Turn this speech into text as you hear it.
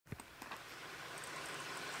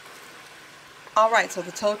Alright, so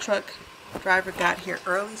the tow truck driver got here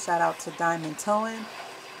early. Shout out to Diamond Towing.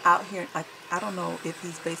 Out here, I don't know if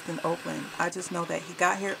he's based in Oakland. I just know that he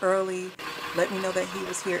got here early. Let me know that he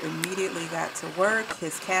was here immediately, got to work.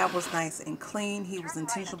 His cab was nice and clean. He was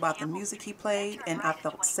intentional about the music he played, and I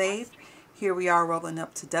felt safe. Here we are rolling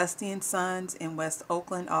up to Dusty & Sons in West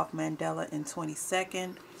Oakland off Mandela and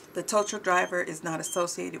 22nd. The tow truck driver is not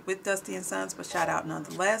associated with Dusty & Sons, but shout out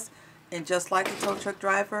nonetheless. And just like the tow truck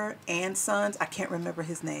driver and Sons, I can't remember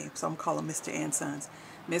his name, so I'm calling Mr. and Sons.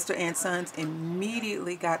 Mr. and Sons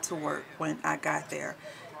immediately got to work when I got there.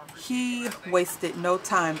 He wasted no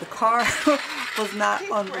time. The car was not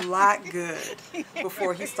on the lot good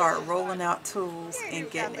before he started rolling out tools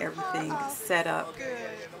and getting everything set up.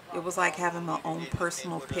 It was like having my own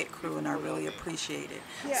personal pit crew, and I really appreciate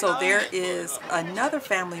it. So there is another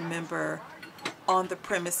family member on the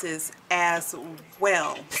premises as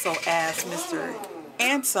well. So as Mr.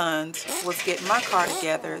 and Sons was getting my car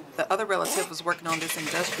together, the other relative was working on this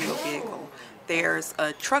industrial vehicle. There's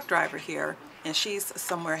a truck driver here, and she's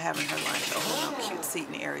somewhere having her lunch over a cute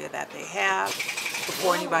seating area that they have.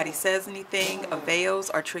 Before anybody says anything,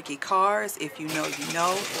 Aveos are tricky cars. If you know, you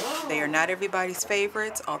know. They are not everybody's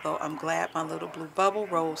favorites, although I'm glad my little blue bubble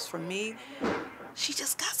rolls for me. She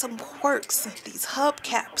just got some quirks, these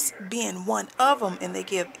hubcaps being one of them, and they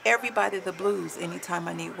give everybody the blues anytime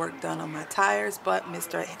I need work done on my tires. But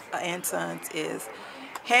Mr. and Sons is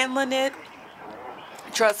handling it.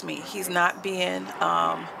 Trust me, he's not being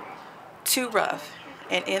too rough,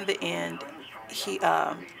 and in the end he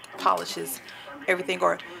polishes everything,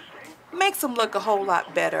 or makes them look a whole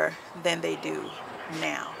lot better than they do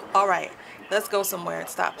now. Alright, let's go somewhere and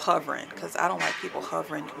stop hovering, because I don't like people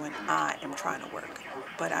hovering when I am trying to work,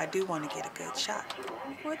 but I do want to get a good shot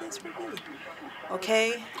for this review.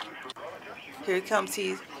 Okay, here he comes.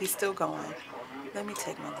 He's still going. Let me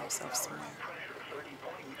take my little self somewhere.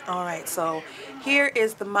 Alright, so here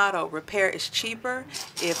is the motto: repair is cheaper.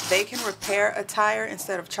 If they can repair a tire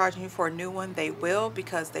instead of charging you for a new one, they will,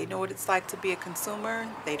 because they know what it's like to be a consumer.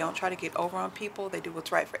 They don't try to get over on people. They do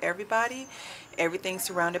what's right for everybody. Everything's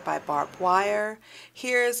surrounded by barbed wire.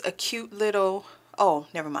 Here's a cute little... oh,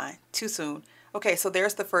 never mind. Too soon. Okay, so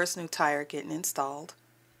there's the first new tire getting installed.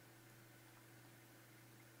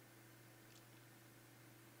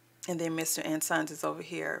 And then Mr. and Sons is over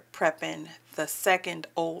here prepping the second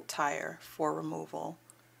old tire for removal.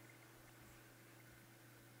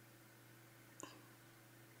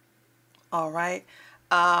 All right.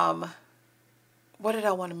 What did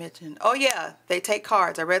I want to mention? Oh yeah, they take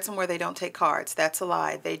cards. I read somewhere they don't take cards. That's a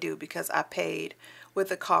lie. They do, because I paid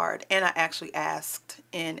with a card, and I actually asked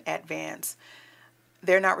in advance.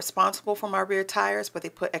 They're not responsible for my rear tires, but they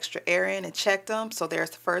put extra air in and checked them. So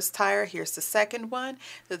there's the first tire. Here's the second one.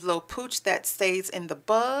 There's a little pooch that stays in the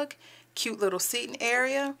bug. Cute little seating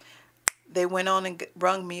area. They went on and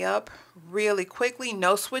rung me up really quickly.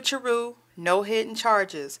 No switcheroo. No hidden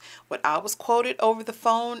charges. What I was quoted over the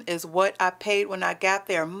phone is what I paid when I got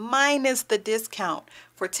there, minus the discount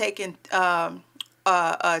for taking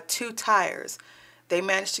 2 tires. They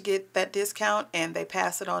managed to get that discount, and they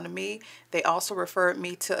passed it on to me. They also referred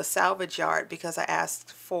me to a salvage yard because I asked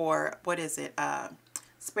for, what is it,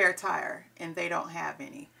 spare tire, and they don't have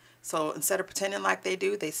any. So instead of pretending like they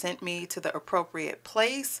do, they sent me to the appropriate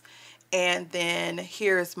place. And then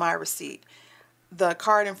here's my receipt. The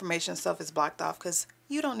card information stuff is blocked off because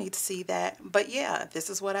you don't need to see that. But yeah, this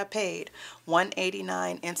is what I paid.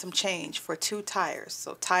 $189 and some change for 2 tires.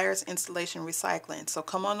 So tires, installation, recycling. So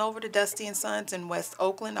come on over to Dusty & Sons in West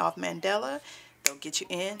Oakland off Mandela. They'll get you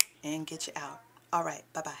in and get you out. All right,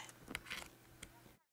 bye-bye.